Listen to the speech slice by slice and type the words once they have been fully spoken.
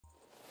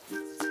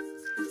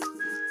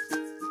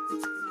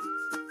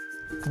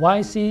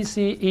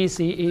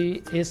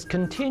YCCECE is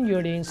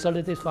continually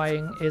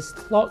solidifying its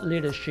thought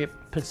leadership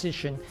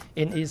position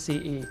in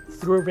ECE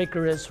through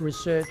rigorous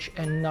research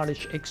and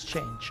knowledge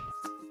exchange.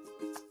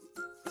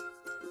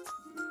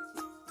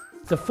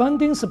 The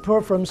funding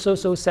support from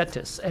social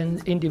sectors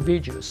and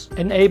individuals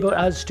enable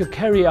us to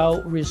carry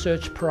out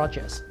research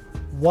projects.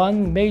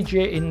 One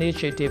major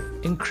initiative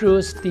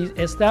includes the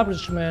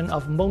establishment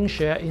of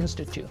Mongsha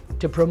Institute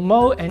to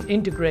promote and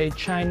integrate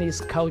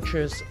Chinese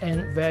cultures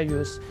and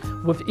values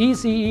with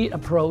ECE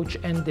approach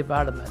and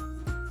development.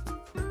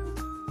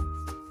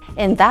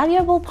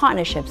 Invaluable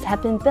partnerships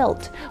have been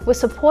built with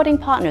supporting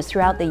partners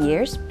throughout the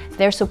years.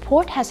 Their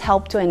support has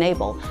helped to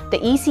enable the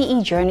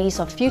ECE journeys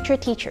of future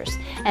teachers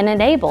and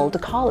enable the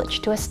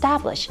college to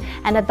establish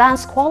and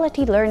advance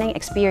quality learning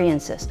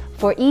experiences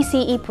for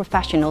ECE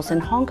professionals in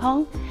Hong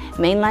Kong,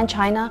 mainland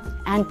China,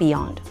 and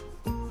beyond.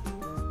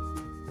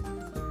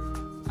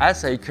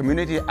 As a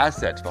community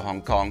asset for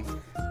Hong Kong,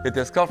 the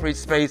Discovery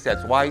Space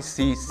at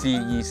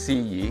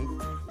YCCECE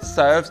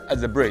serves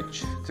as a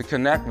bridge to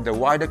connect with the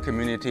wider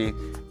community.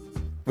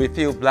 We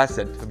feel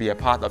blessed to be a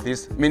part of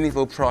this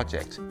meaningful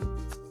project.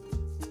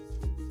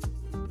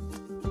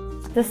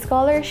 The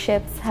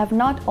scholarships have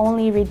not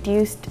only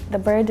reduced the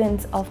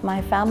burdens of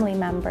my family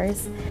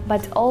members,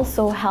 but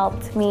also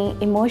helped me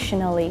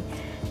emotionally.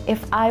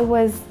 If I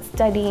was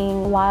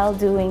studying while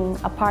doing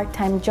a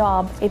part-time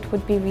job, it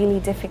would be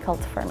really difficult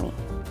for me.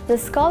 The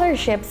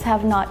scholarships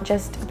have not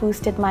just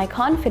boosted my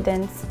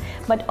confidence,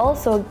 but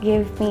also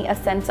gave me a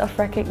sense of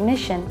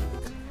recognition.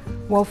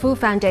 Wolfu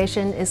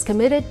Foundation is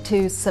committed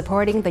to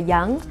supporting the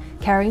young,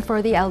 caring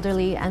for the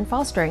elderly, and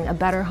fostering a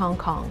better Hong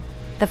Kong.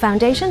 The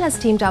foundation has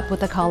teamed up with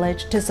the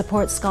college to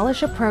support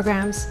scholarship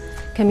programs,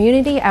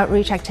 community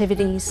outreach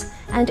activities,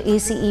 and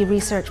ECE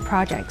research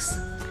projects.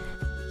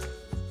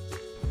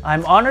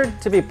 I'm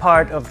honored to be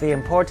part of the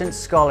important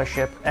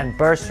scholarship and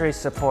bursary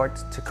support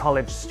to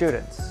college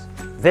students.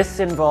 This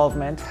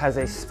involvement has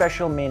a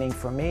special meaning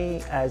for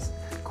me as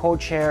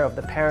co-chair of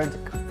the Parent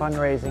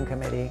Fundraising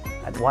Committee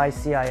at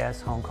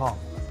YCCECE Hong Kong.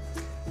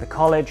 The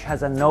college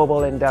has a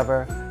noble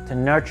endeavor to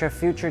nurture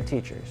future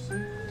teachers.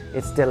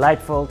 It's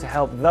delightful to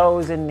help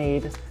those in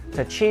need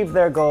to achieve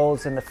their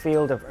goals in the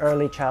field of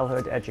early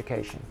childhood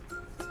education.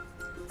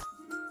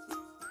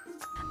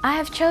 I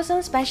have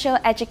chosen special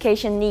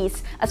education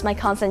needs as my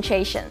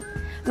concentration.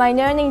 My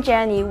learning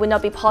journey would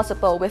not be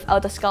possible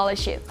without the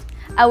scholarship.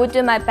 I will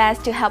do my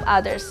best to help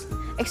others,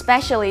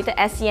 especially the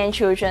SEN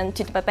children,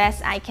 to do the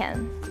best I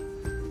can.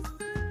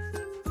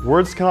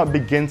 Words cannot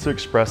begin to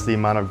express the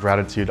amount of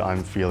gratitude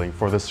I'm feeling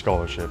for this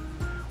scholarship,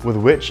 with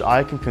which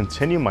I can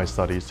continue my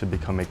studies to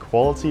become a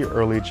quality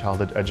early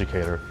childhood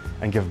educator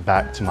and give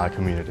back to my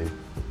community.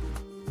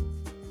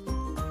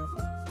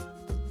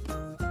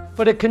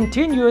 For the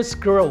continuous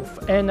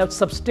growth and a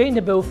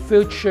sustainable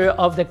future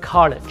of the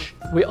college,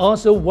 we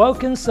also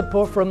welcome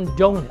support from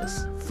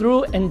donors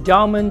through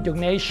endowment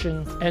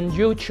donation and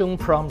Chung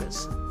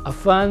Promise, a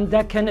fund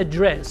that can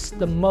address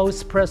the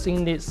most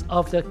pressing needs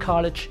of the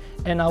college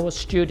and our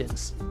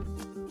students.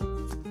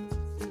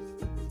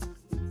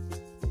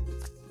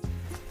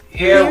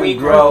 Here we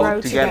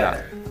grow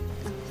together.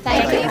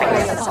 Thank you for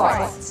your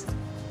support.